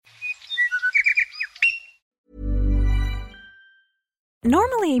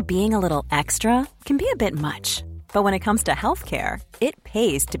Normally, being a little extra can be a bit much. But when it comes to healthcare, it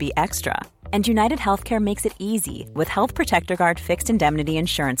pays to be extra. And United Healthcare makes it easy with Health Protector Guard fixed indemnity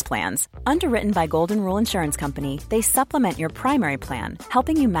insurance plans. Underwritten by Golden Rule Insurance Company, they supplement your primary plan,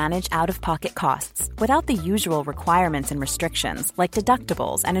 helping you manage out-of-pocket costs without the usual requirements and restrictions like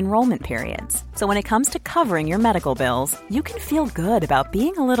deductibles and enrollment periods. So when it comes to covering your medical bills, you can feel good about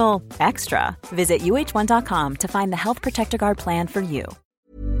being a little extra. Visit uh1.com to find the Health Protector Guard plan for you.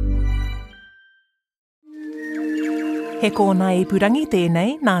 He kōna ipurangi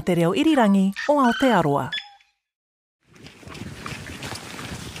tēnei nā te reo irirangi o Aotearoa.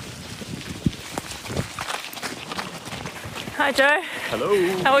 Hi Joe. Hello.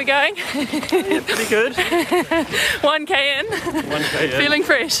 How are we going? Yeah, pretty good. 1k in. 1k in. Feeling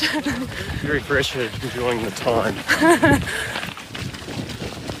fresh. Very fresh, enjoying the time.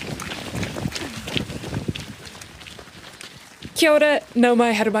 Kia ora, nau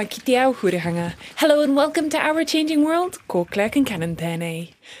mai haere mai ki te ao hurihanga. Hello and welcome to Our Changing World, ko Claire Concannon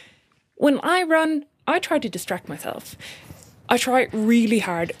tēnei. When I run, I try to distract myself. I try really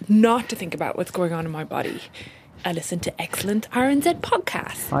hard not to think about what's going on in my body. I listen to excellent RNZ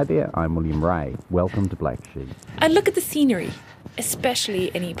podcasts. Hi there, I'm William Ray. Welcome to Black Sheep. I look at the scenery, especially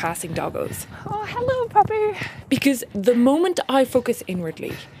any passing doggos. Oh, hello, puppy. Because the moment I focus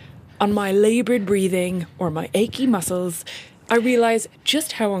inwardly, on my laboured breathing or my achy muscles, I realise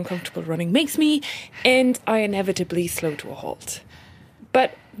just how uncomfortable running makes me, and I inevitably slow to a halt.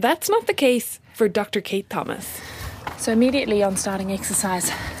 But that's not the case for Dr. Kate Thomas. So immediately on starting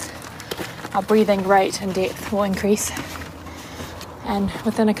exercise, our breathing rate and depth will increase, and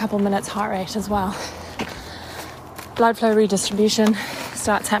within a couple minutes heart rate as well. Blood flow redistribution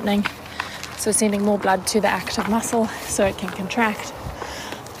starts happening, so sending more blood to the active muscle so it can contract.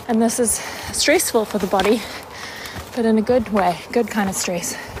 And this is stressful for the body, but in a good way, good kind of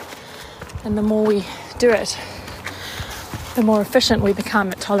stress. And the more we do it, the more efficient we become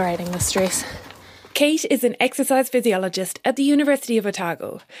at tolerating the stress. Kate is an exercise physiologist at the University of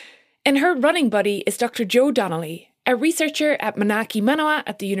Otago, and her running buddy is Dr. Joe Donnelly, a researcher at Manaki Manawa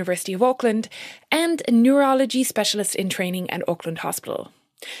at the University of Auckland and a neurology specialist in training at Auckland Hospital.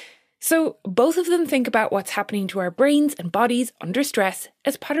 So both of them think about what's happening to our brains and bodies under stress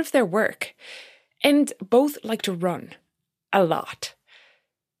as part of their work. And both like to run. A lot.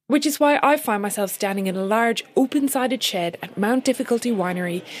 Which is why I find myself standing in a large, open-sided shed at Mount Difficulty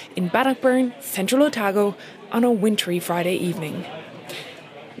Winery in Bannockburn, Central Otago, on a wintry Friday evening.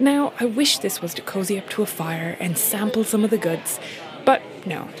 Now, I wish this was to cosy up to a fire and sample some of the goods, but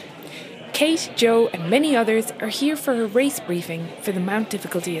no. Kate, Joe, and many others are here for a race briefing for the Mount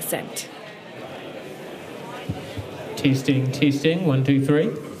Difficulty ascent. Testing, 1, 2,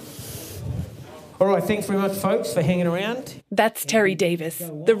 3. All right, thanks very much, folks, for hanging around. That's Terry Davis,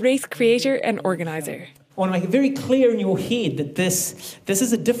 the race creator and organiser. I want to make it very clear in your head that this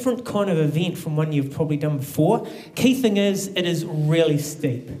is a different kind of event from one you've probably done before. Key thing is, it is really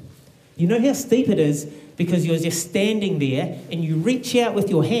steep. You know how steep it is because you're just standing there and you reach out with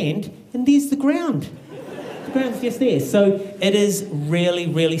your hand and there's the ground. The ground's just there. So it is really,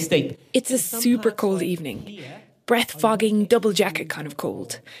 really steep. It's a super cold evening. Breath-fogging, double jacket kind of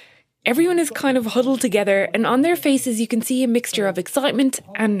cold. Everyone is kind of huddled together, and on their faces you can see a mixture of excitement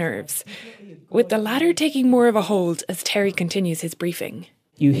and nerves, with the latter taking more of a hold as Terry continues his briefing.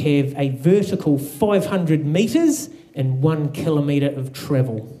 You have a vertical 500 metres and 1 kilometre of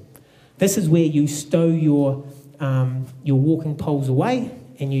travel. This is where you stow your walking poles away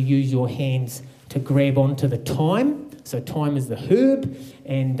and you use your hands to grab onto the thyme. So thyme is the herb,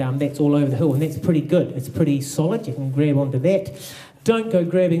 and that's all over the hill, and that's pretty good. It's pretty solid. You can grab onto that. Don't go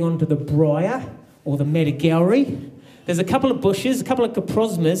grabbing onto the briar or the matagowri. There's a couple of bushes, a couple of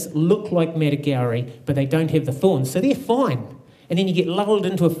coprosmas look like matagowri, but they don't have the thorns, so they're fine. And then you get lulled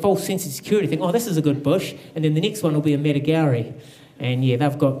into a false sense of security, think, oh, this is a good bush, and then the next one will be a matagowri. And yeah,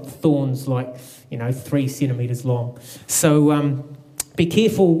 they've got thorns like, 3 centimetres long. So be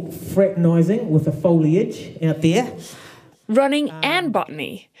careful fraternising with the foliage out there. Running and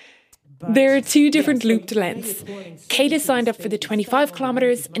botany. There are 2 different looped lengths. Kate is signed up for the 25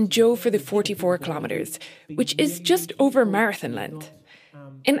 kilometres and Joe for the 44 kilometres, which is just over marathon length.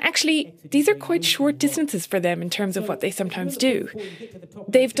 And actually, these are quite short distances for them in terms of what they sometimes do.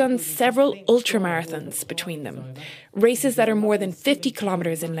 They've done several ultramarathons between them, races that are more than 50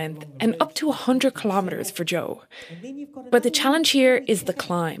 kilometres in length and up to 100 kilometres for Joe. But the challenge here is the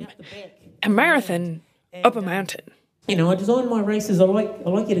climb. A marathon up a mountain. I design my races, I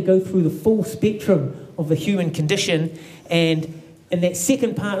like you to go through the full spectrum of the human condition, and in that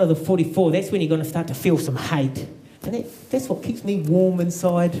second part of the 44, that's when you're going to start to feel some hate. And that's what keeps me warm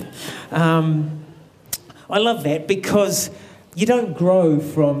inside. I love that because you don't grow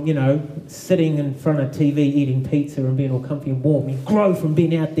from, sitting in front of TV eating pizza and being all comfy and warm. You grow from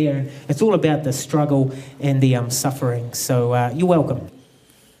being out there, and it's all about the struggle and the suffering. So you're welcome.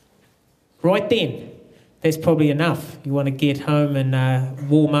 Right then, that's probably enough. You want to get home and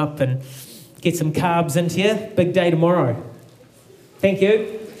warm up and get some carbs into you. Big day tomorrow. Thank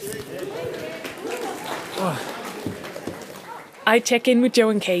you. I check in with Joe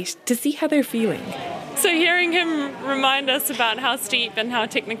and Kate to see how they're feeling. So hearing him remind us about how steep and how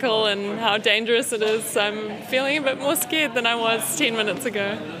technical and how dangerous it is, I'm feeling a bit more scared than I was 10 minutes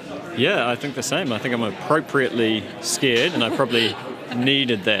ago. Yeah, I think the same. I think I'm appropriately scared, and I probably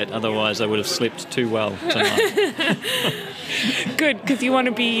needed that. Otherwise, I would have slept too well tonight. Good, because you want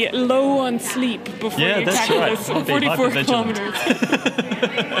to be low on sleep before you tackle this 44 kilometres.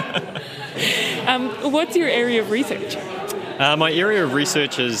 What's your area of research? My area of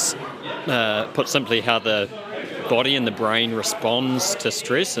research is, put simply, how the body and the brain responds to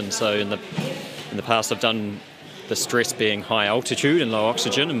stress. And so in the past I've done the stress being high altitude and low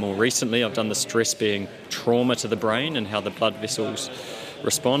oxygen, and more recently I've done the stress being trauma to the brain and how the blood vessels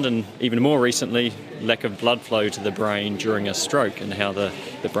respond, and even more recently lack of blood flow to the brain during a stroke and how the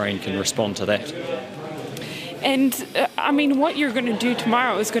brain can respond to that. And what you're going to do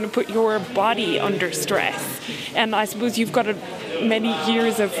tomorrow is going to put your body under stress. And I suppose you've got many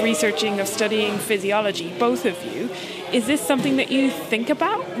years of researching, of studying physiology, both of you. Is this something that you think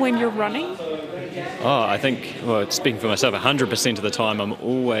about when you're running? I think, speaking for myself, 100% of the time I'm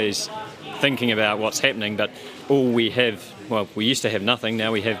always thinking about what's happening, but all we have, we used to have nothing,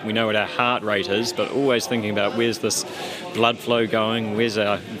 now we know what our heart rate is, but always thinking about where's this blood flow going, where's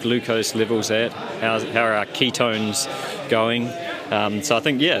our glucose levels at, how are our ketones going. So I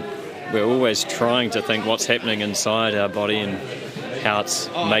think, we're always trying to think what's happening inside our body and how it's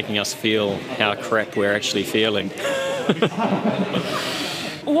making us feel how crap we're actually feeling.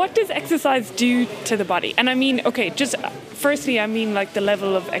 What does exercise do to the body? And firstly, like the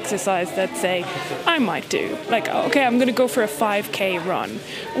level of exercise that, say, I might do. Like, I'm going to go for a 5K run.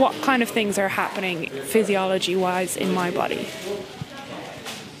 What kind of things are happening physiology-wise in my body?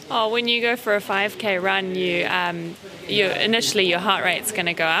 When you go for a 5K run, initially your heart rate's going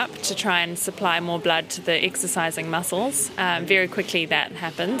to go up to try and supply more blood to the exercising muscles. Very quickly that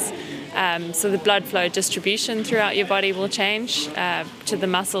happens. So the blood flow distribution throughout your body will change to the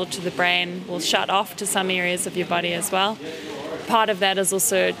muscle, to the brain, will shut off to some areas of your body as well. Part of that is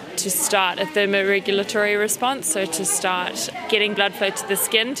also to start a thermoregulatory response, so to start getting blood flow to the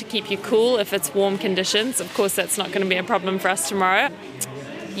skin to keep you cool if it's warm conditions. Of course, that's not going to be a problem for us tomorrow.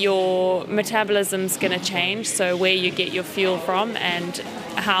 Your metabolism's going to change, so where you get your fuel from and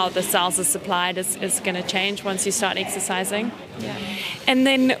how the cells are supplied is going to change once you start exercising. Yeah. And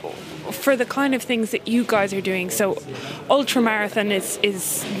then for the kind of things that you guys are doing, so ultramarathon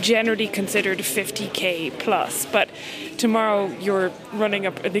is generally considered 50k plus, but tomorrow you're running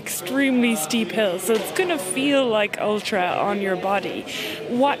up an extremely steep hill, so it's going to feel like ultra on your body.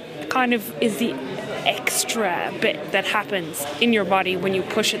 What kind of is the extra bit that happens in your body when you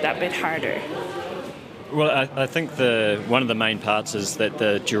push it that bit harder? Well, I think one of the main parts is that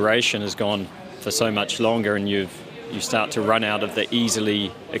the duration has gone for so much longer, and you start to run out of the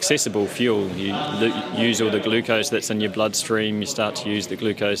easily accessible fuel. You use all the glucose that's in your bloodstream, you start to use the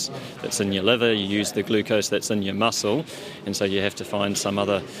glucose that's in your liver, you use the glucose that's in your muscle, and so you have to find some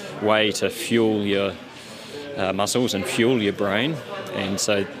other way to fuel your muscles and fuel your brain. And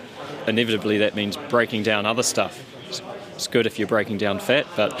so inevitably that means breaking down other stuff. It's good if you're breaking down fat,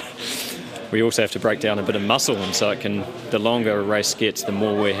 but we also have to break down a bit of muscle, and so the longer a race gets, the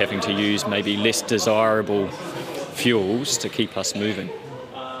more we're having to use maybe less desirable fuels to keep us moving.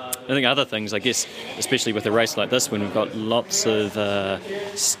 I think other things, I guess, especially with a race like this, when we've got lots of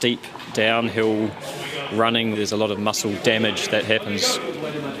steep downhill running, there's a lot of muscle damage that happens.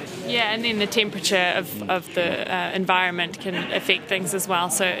 Yeah, and then the temperature of the environment can affect things as well.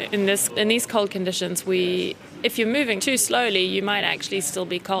 So in these cold conditions, if you're moving too slowly, you might actually still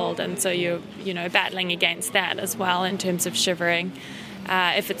be cold, and so you're battling against that as well in terms of shivering.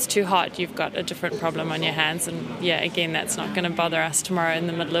 If it's too hot, you've got a different problem on your hands, and again, that's not going to bother us tomorrow in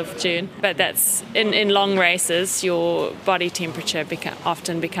the middle of June. But that's in long races, your body temperature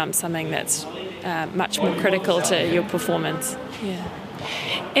often becomes something that's much more critical to your performance. Yeah.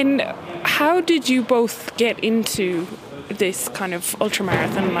 And how did you both get into this kind of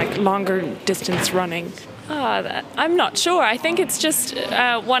ultramarathon, like longer distance running? I'm not sure. I think it's just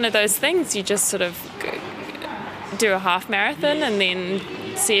one of those things. You just sort of do a half marathon and then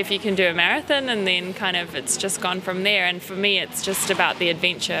see if you can do a marathon, and then kind of it's just gone from there. And for me, it's just about the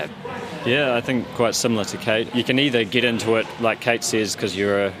adventure. Yeah, I think quite similar to Kate. You can either get into it, like Kate says, because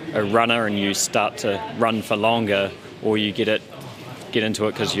you're a runner and you start to run for longer, or you get into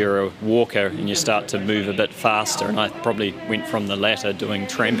it because you're a walker and you start to move a bit faster. And I probably went from the latter, doing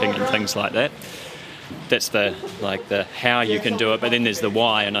tramping and things like that. That's the how you can do it, but then there's the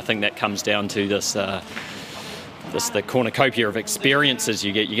why, and I think that comes down to the cornucopia of experiences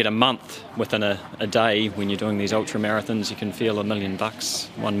you get. You get a month within a day when you're doing these ultra marathons. You can feel $1 million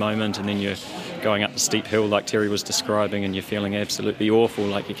one moment, and then you're going up the steep hill like Terry was describing, and you're feeling absolutely awful,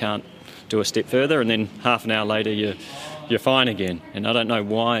 like you can't do a step further, and then half an hour later you're fine again. And I don't know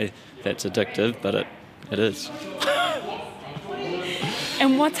why that's addictive, but it is.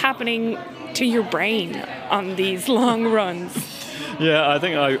 And what's happening to your brain on these long runs? Yeah, I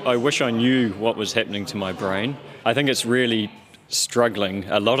think I wish I knew what was happening to my brain. I think it's really struggling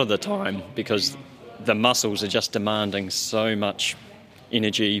a lot of the time because the muscles are just demanding so much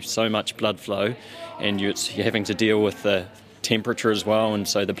energy, so much blood flow, and you're having to deal with the temperature as well, and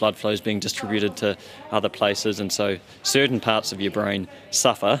so the blood flow is being distributed to other places, and so certain parts of your brain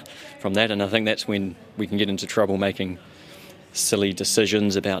suffer from that, and I think that's when we can get into trouble making silly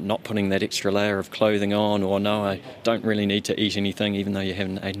decisions about not putting that extra layer of clothing on, or no, I don't really need to eat anything even though you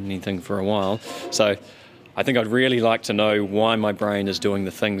haven't eaten anything for a while. So I think I'd really like to know why my brain is doing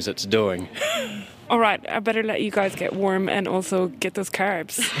the things it's doing. All right, I better let you guys get warm and also get those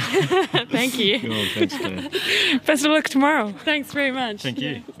carbs. Thank you. Oh, thanks, Claire. Best of luck tomorrow. Thanks very much. Thank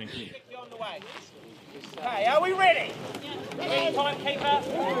you. Thank you. On the way. Okay, are we ready? Yeah. Timekeeper.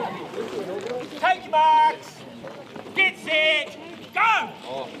 Take your marks. Get set. Go!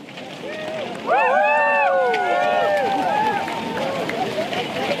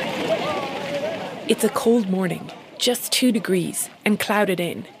 It's a cold morning, just 2 degrees, and clouded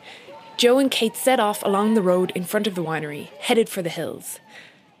in. Joe and Kate set off along the road in front of the winery, headed for the hills.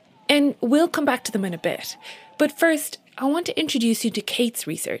 And we'll come back to them in a bit. But first, I want to introduce you to Kate's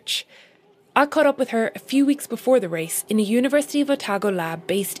research. I caught up with her a few weeks before the race in a University of Otago lab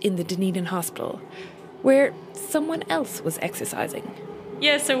based in the Dunedin Hospital, where someone else was exercising.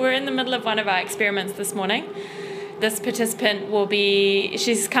 Yeah, so we're in the middle of one of our experiments this morning. This participant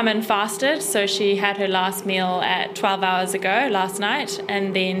she's come in fasted, so she had her last meal at 12 hours ago last night,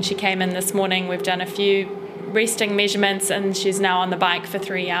 and then she came in this morning. We've done a few resting measurements, and she's now on the bike for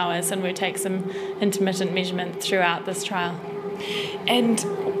 3 hours, and we'll take some intermittent measurements throughout this trial. And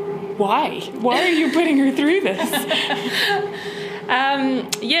why? Why are you putting her through this?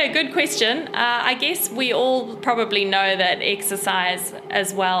 Yeah, good question. I guess we all probably know that exercise,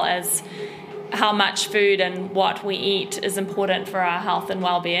 as well as how much food and what we eat, is important for our health and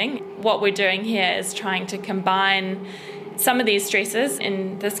well-being. What we're doing here is trying to combine some of these stresses,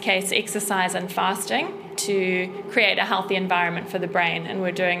 in this case exercise and fasting, to create a healthy environment for the brain. And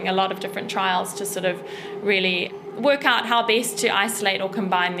we're doing a lot of different trials to sort of really work out how best to isolate or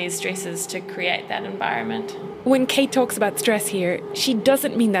combine these stresses to create that environment. When Kate talks about stress here, she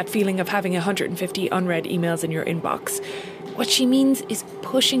doesn't mean that feeling of having 150 unread emails in your inbox. What she means is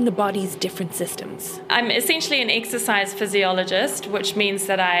pushing the body's different systems. I'm essentially an exercise physiologist, which means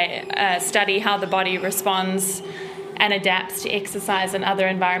that I study how the body responds and adapts to exercise and other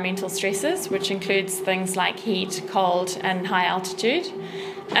environmental stresses, which includes things like heat, cold, and high altitude.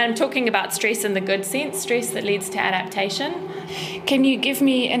 I'm talking about stress in the good sense, stress that leads to adaptation. Can you give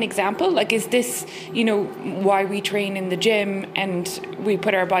me an example? Like, is this, why we train in the gym and we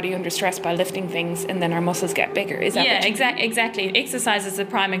put our body under stress by lifting things and then our muscles get bigger? Is that exactly. Exercise is a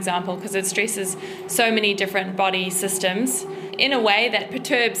prime example because it stresses so many different body systems in a way that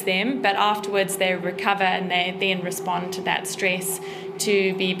perturbs them, but afterwards they recover and they then respond to that stress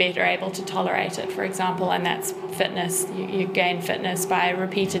to be better able to tolerate it, for example, and that's fitness. You gain fitness by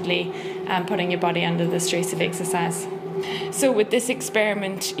repeatedly putting your body under the stress of exercise. So with this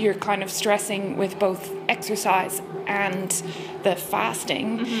experiment, you're kind of stressing with both exercise and the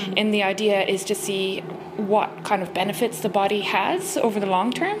fasting, and the idea is to see what kind of benefits the body has over the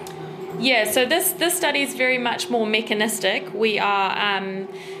long term? Yeah, so this study is very much more mechanistic. We are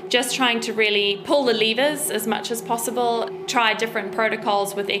just trying to really pull the levers as much as possible, try different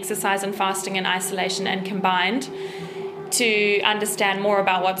protocols with exercise and fasting and isolation and combined to understand more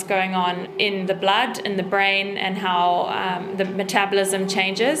about what's going on in the blood, in the brain, and how the metabolism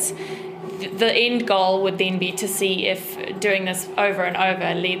changes. The end goal would then be to see if doing this over and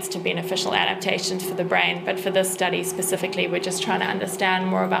over leads to beneficial adaptations for the brain. But for this study specifically, we're just trying to understand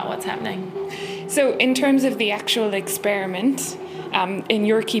more about what's happening. So in terms of the actual experiment, and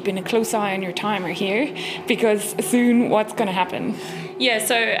you're keeping a close eye on your timer here, because soon what's going to happen? Yeah,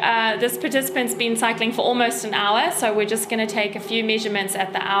 so this participant's been cycling for almost an hour, so we're just going to take a few measurements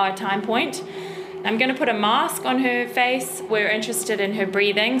at the hour time point. I'm going to put a mask on her face. We're interested in her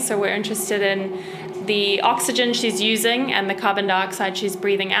breathing, so we're interested in the oxygen she's using and the carbon dioxide she's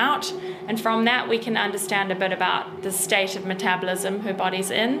breathing out. And from that, we can understand a bit about the state of metabolism her body's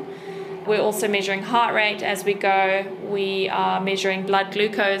in. We're also measuring heart rate as we go. We are measuring blood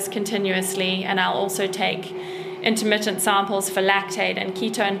glucose continuously, and I'll also take intermittent samples for lactate and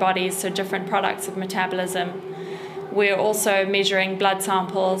ketone bodies, so different products of metabolism. We're also measuring blood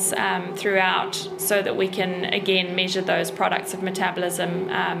samples throughout so that we can, again, measure those products of metabolism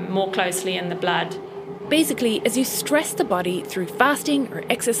more closely in the blood. Basically, as you stress the body through fasting or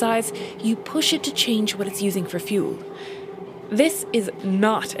exercise, you push it to change what it's using for fuel. This is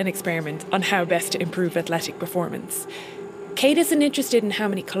not an experiment on how best to improve athletic performance. Kate isn't interested in how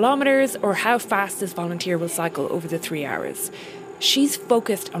many kilometres or how fast this volunteer will cycle over the 3 hours. She's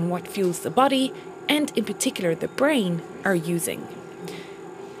focused on what fuels the body, and in particular the brain, are using.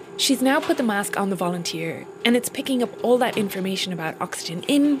 She's now put the mask on the volunteer, and it's picking up all that information about oxygen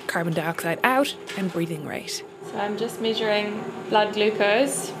in, carbon dioxide out, and breathing rate. So I'm just measuring blood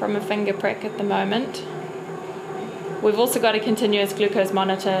glucose from a finger prick at the moment. We've also got a continuous glucose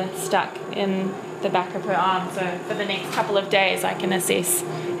monitor stuck in the back of her arm, so for the next couple of days I can assess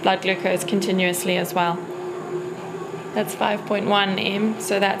blood glucose continuously as well. That's 5.1 m,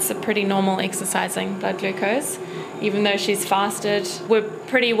 so that's a pretty normal exercising blood glucose. Even though she's fasted, we're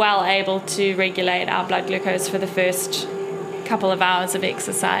pretty well able to regulate our blood glucose for the first couple of hours of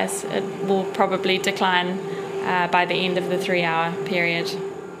exercise. It will probably decline by the end of the 3-hour period.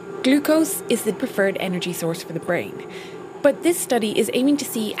 Glucose is the preferred energy source for the brain. But this study is aiming to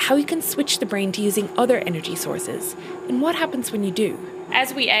see how you can switch the brain to using other energy sources, and what happens when you do.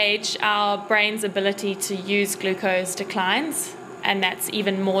 As we age, our brain's ability to use glucose declines, and that's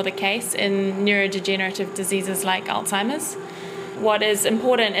even more the case in neurodegenerative diseases like Alzheimer's. What is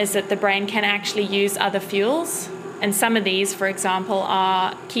important is that the brain can actually use other fuels, and some of these, for example,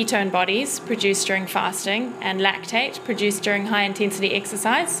 are ketone bodies produced during fasting and lactate produced during high-intensity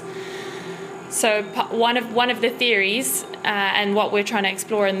exercise. So one of the theories, and what we're trying to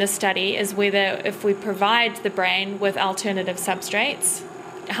explore in this study, is whether if we provide the brain with alternative substrates,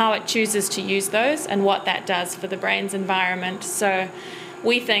 how it chooses to use those and what that does for the brain's environment. So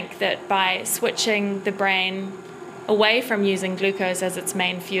we think that by switching the brain away from using glucose as its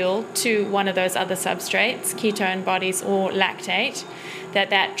main fuel to one of those other substrates, ketone bodies or lactate,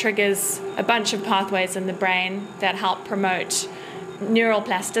 that triggers a bunch of pathways in the brain that help promote neural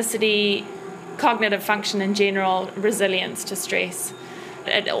plasticity, cognitive function in general, resilience to stress.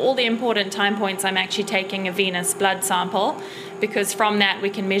 At all the important time points, I'm actually taking a venous blood sample, because from that we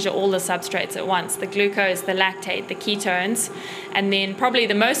can measure all the substrates at once, the glucose, the lactate, the ketones, and then probably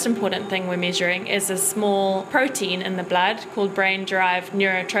the most important thing we're measuring is a small protein in the blood called brain-derived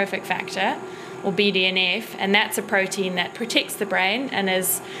neurotrophic factor, or BDNF, and that's a protein that protects the brain and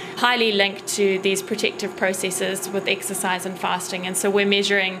is highly linked to these protective processes with exercise and fasting. And so we're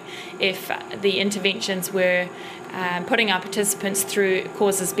measuring if the interventions we're putting our participants through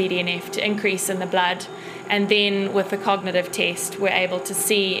causes BDNF to increase in the blood. And then with the cognitive test, we're able to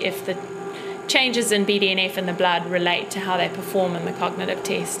see if the changes in BDNF in the blood relate to how they perform in the cognitive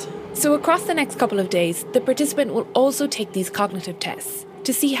test. So across the next couple of days, the participant will also take these cognitive tests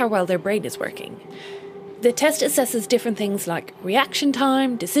to see how well their brain is working. The test assesses different things like reaction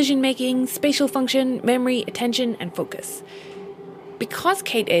time, decision-making, spatial function, memory, attention, and focus. Because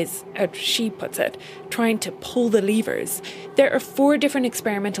Kate is, as she puts it, trying to pull the levers, there are 4 different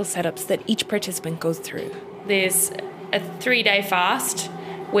experimental setups that each participant goes through. There's a 3-day fast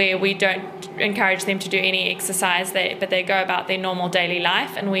where we don't encourage them to do any exercise, but they go about their normal daily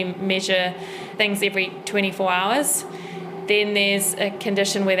life, and we measure things every 24 hours. Then there's a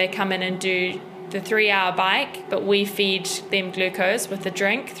condition where they come in and do the 3-hour bike, but we feed them glucose with a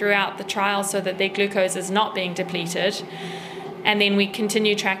drink throughout the trial so that their glucose is not being depleted. And then we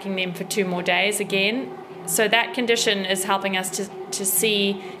continue tracking them for 2 more days again. So that condition is helping us to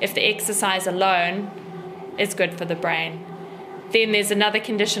see if the exercise alone is good for the brain. Then there's another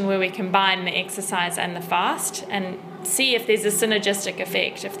condition where we combine the exercise and the fast and see if there's a synergistic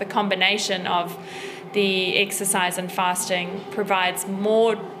effect, if the combination of the exercise and fasting provides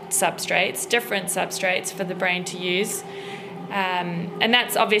more substrates, different substrates for the brain to use. And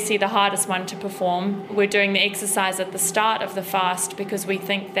that's obviously the hardest one to perform. We're doing the exercise at the start of the fast because we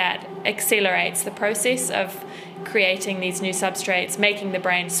think that accelerates the process of creating these new substrates, making the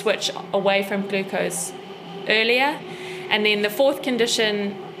brain switch away from glucose earlier. And then the fourth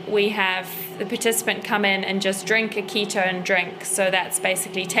condition, we have the participant come in and just drink a ketone drink. So that's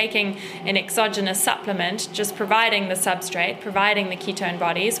basically taking an exogenous supplement, just providing the substrate, providing the ketone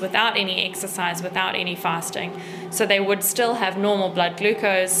bodies without any exercise, without any fasting. So they would still have normal blood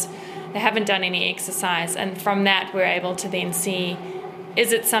glucose. They haven't done any exercise. And from that, we're able to then see,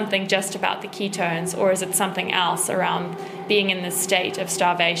 is it something just about the ketones, or is it something else around being in the state of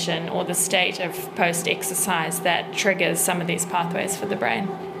starvation or the state of post-exercise that triggers some of these pathways for the brain?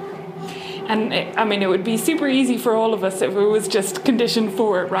 And I mean, it would be super easy for all of us if it was just condition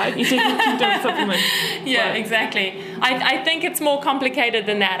 4, right? You take a ketone supplement. Yeah, exactly. I think it's more complicated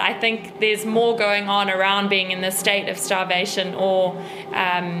than that. I think there's more going on around being in the state of starvation or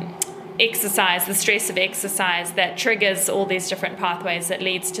exercise, the stress of exercise that triggers all these different pathways that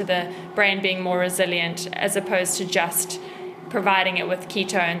leads to the brain being more resilient, as opposed to just providing it with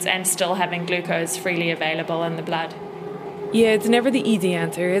ketones and still having glucose freely available in the blood. Yeah, it's never the easy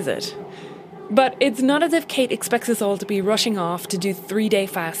answer, is it? But it's not as if Kate expects us all to be rushing off to do 3-day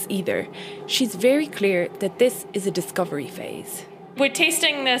fasts either. She's very clear that this is a discovery phase. We're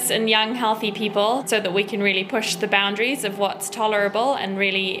testing this in young, healthy people so that we can really push the boundaries of what's tolerable and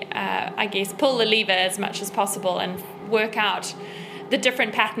really, pull the lever as much as possible and work out the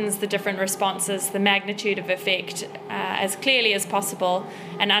different patterns, the different responses, the magnitude of effect as clearly as possible,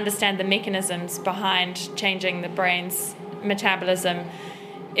 and understand the mechanisms behind changing the brain's metabolism.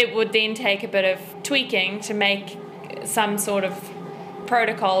 It would then take a bit of tweaking to make some sort of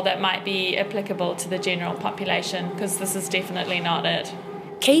protocol that might be applicable to the general population, because this is definitely not it.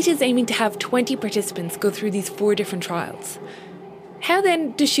 Kate is aiming to have 20 participants go through these 4 different trials. How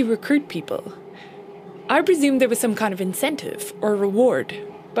then does she recruit people? I presume there was some kind of incentive or reward,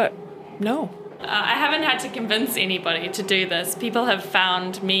 but no. I haven't had to convince anybody to do this. People have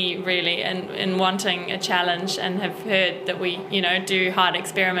found me really in wanting a challenge and have heard that we, do hard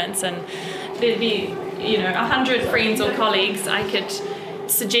experiments, and there'd be, 100 friends or colleagues I could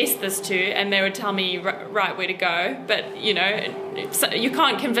suggest this to, and they would tell me right where to go. But, you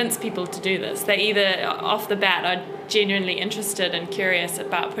can't convince people to do this. They either off the bat are genuinely interested and curious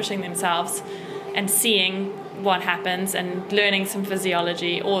about pushing themselves and seeing what happens and learning some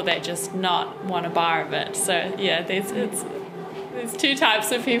physiology, or they just not want a bar of it. So yeah, there's 2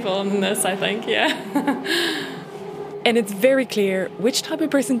 types of people in this, I think. Yeah. And it's very clear which type of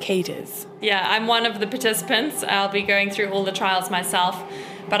person Kate is. Yeah, I'm one of the participants. I'll be going through all the trials myself,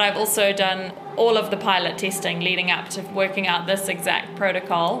 but I've also done all of the pilot testing leading up to working out this exact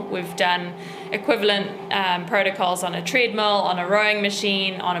protocol. We've done equivalent protocols on a treadmill, on a rowing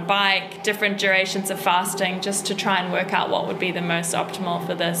machine, on a bike, different durations of fasting, just to try and work out what would be the most optimal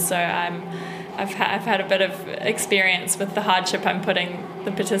for this. So I've had a bit of experience with the hardship I'm putting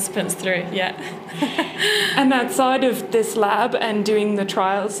the participants through, yeah. And outside of this lab and doing the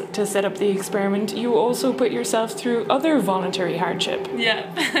trials to set up the experiment, you also put yourself through other voluntary hardship.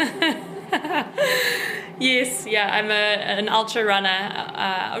 Yeah. Yes, yeah, I'm an ultra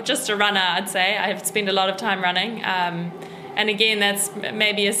runner, or just a runner, I'd say. I have spent a lot of time running. And again, that's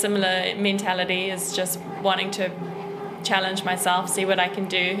maybe a similar mentality, is just wanting to challenge myself, see what I can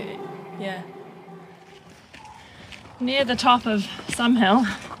do. Yeah. Near the top of some hill,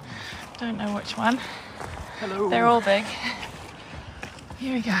 don't know which one. Hello. They're all big.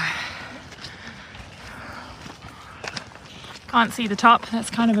 Here we go. Can't see the top, that's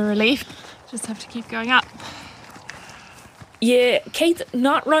kind of a relief. Just have to keep going up. Yeah, Kate's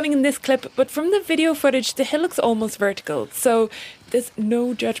not running in this clip, but from the video footage, the hill looks almost vertical, so there's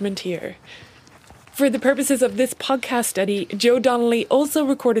no judgment here. For the purposes of this podcast study, Joe Donnelly also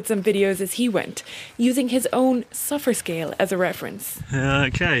recorded some videos as he went, using his own suffer scale as a reference.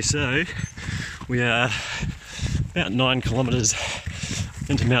 Okay, so we are about 9 kilometres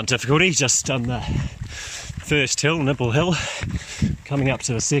into Mount Difficulty, just on the first hill, Nibble Hill, coming up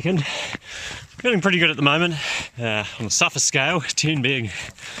to the second. Feeling pretty good at the moment. On the suffer scale, 10 being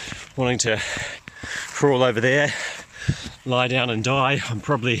wanting to crawl over there, lie down and die. I'm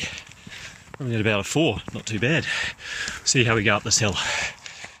probably at about a 4, not too bad. See how we go up this hill.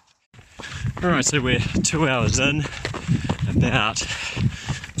 Alright, so we're 2 hours in, about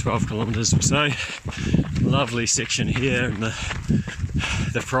 12 kilometres or so. Lovely section here, and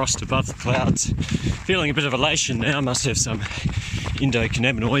the frost above the clouds. Feeling a bit of elation now, must have some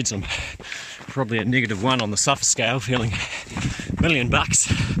endocannabinoids. I'm probably at -1 on the suffer scale, feeling $1,000,000.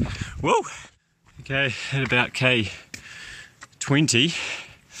 Whoa! Okay, at about K20,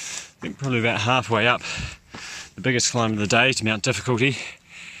 I think probably about halfway up the biggest climb of the day to Mount Difficulty.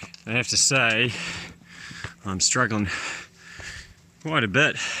 I have to say, I'm struggling quite a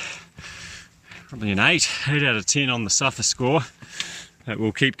bit Probably an 8 out of 10 on the suffer score. But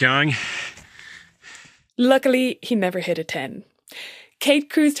we'll keep going. Luckily, he never hit a 10. Kate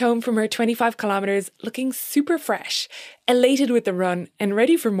cruised home from her 25 kilometres looking super fresh, elated with the run and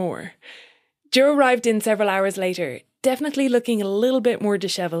ready for more. Joe arrived in several hours later, definitely looking a little bit more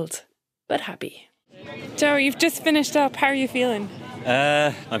dishevelled, but happy. Joe, you've just finished up. How are you feeling?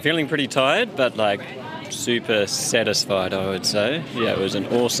 I'm feeling pretty tired, but super satisfied, I would say. Yeah, it was an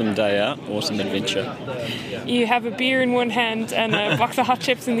awesome day out, awesome adventure. You have a beer in one hand and a box of hot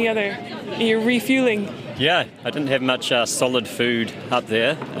chips in the other. You're refuelling. Yeah, I didn't have much solid food up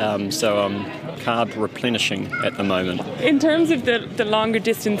there, so I'm carb replenishing at the moment. In terms of the longer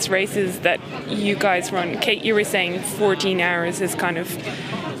distance races that you guys run, Kate, you were saying 14 hours is kind of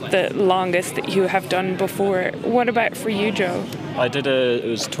the longest that you have done before. What about for you, Joe? I did it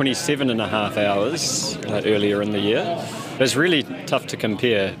was 27 and a half hours earlier in the year. It was really tough to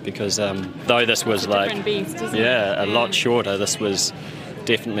compare because though this was different beast, isn't it? a lot shorter, this was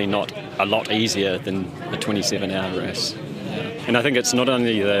definitely not a lot easier than a 27-hour race. And I think it's not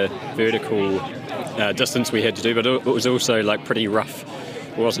only the vertical distance we had to do, but it was also pretty rough.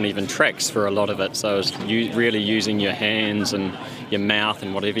 It wasn't even tracks for a lot of it, so it was really using your hands and your mouth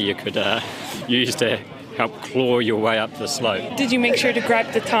and whatever you could use to help claw your way up the slope. Did you make sure to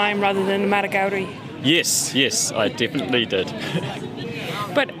grab the time rather than the Matagauri? Yes, I definitely did.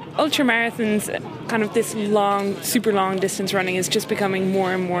 But ultramarathons, kind of this long, super long distance running is just becoming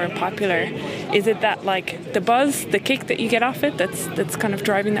more and more popular. Is it that the buzz, the kick that you get off it that's kind of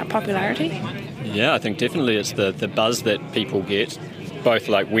driving that popularity? Yeah, I think definitely it's the buzz that people get, both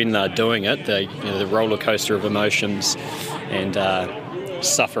when they're doing it, the roller coaster of emotions and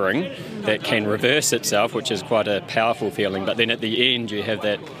suffering that can reverse itself, which is quite a powerful feeling. But then at the end, you have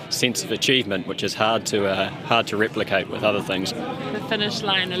that sense of achievement, which is hard to replicate with other things. The finish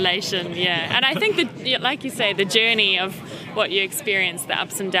line elation, yeah. And I think that, like you say, the journey of what you experience, the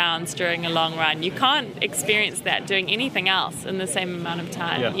ups and downs during a long run, you can't experience that doing anything else in the same amount of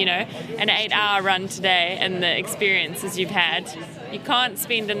time. Yeah. You know, an 8-hour run today and the experiences you've had, you can't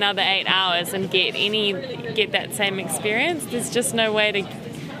spend another 8 hours and get that same experience. There's just no way to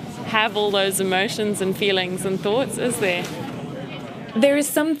have all those emotions and feelings and thoughts, is there? There is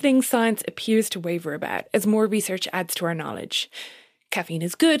something science appears to waver about as more research adds to our knowledge. Caffeine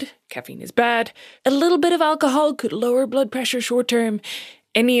is good, caffeine is bad. A little bit of alcohol could lower blood pressure short term.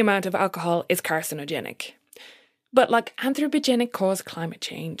 Any amount of alcohol is carcinogenic. But anthropogenic cause climate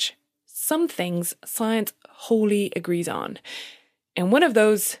change, some things science wholly agrees on. And one of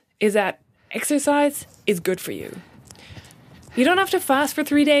those is that exercise is good for you. You don't have to fast for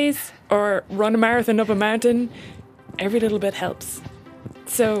 3 days or run a marathon up a mountain. Every little bit helps.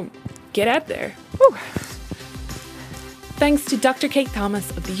 So get out there. Woo. Thanks to Dr. Kate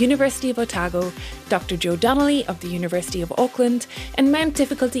Thomas of the University of Otago, Dr. Joe Donnelly of the University of Auckland, and Mount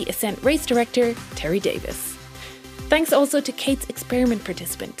Difficulty Ascent Race Director Terry Davis. Thanks also to Kate's experiment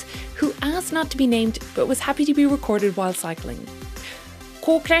participant, who asked not to be named but was happy to be recorded while cycling.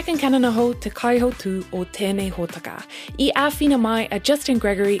 Ko Concannon aho te kaiho tu o tēnei hōtaka, I āwhina mai a Justin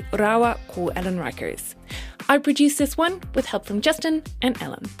Gregory, rawa ko Ellen Rikers. I produced this one with help from Justin and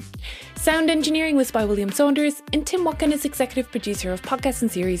Ellen. Sound engineering was by William Saunders, and Tim Watkin is executive producer of podcasts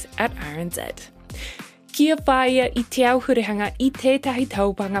and series at RNZ. Kia whaia I te au hurihanga I tētahi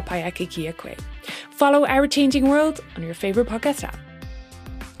taupanga pai ake kia koe. Follow Our Changing World on your favourite podcast app.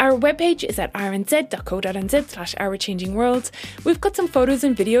 Our webpage is at rnz.co.nz/ourchangingworld. We've got some photos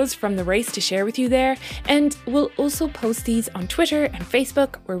and videos from the race to share with you there, and we'll also post these on Twitter and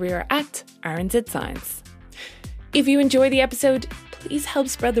Facebook, where we are at RNZ Science. If you enjoy the episode, please help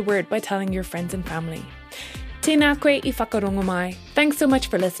spread the word by telling your friends and family. Tēnā koe I whakarongo mai. Thanks so much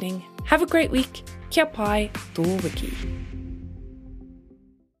for listening. Have a great week. Kia pai tō wiki.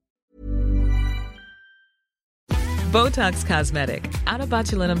 Botox Cosmetic, out of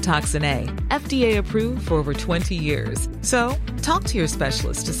botulinum toxin A, FDA approved for over 20 years. So, talk to your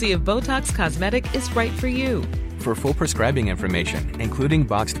specialist to see if Botox Cosmetic is right for you. For full prescribing information, including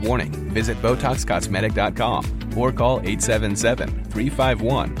boxed warning, visit BotoxCosmetic.com or call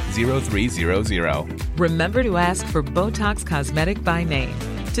 877-351-0300. Remember to ask for Botox Cosmetic by name.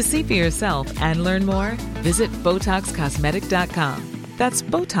 To see for yourself and learn more, visit BotoxCosmetic.com. That's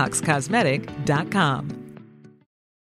BotoxCosmetic.com.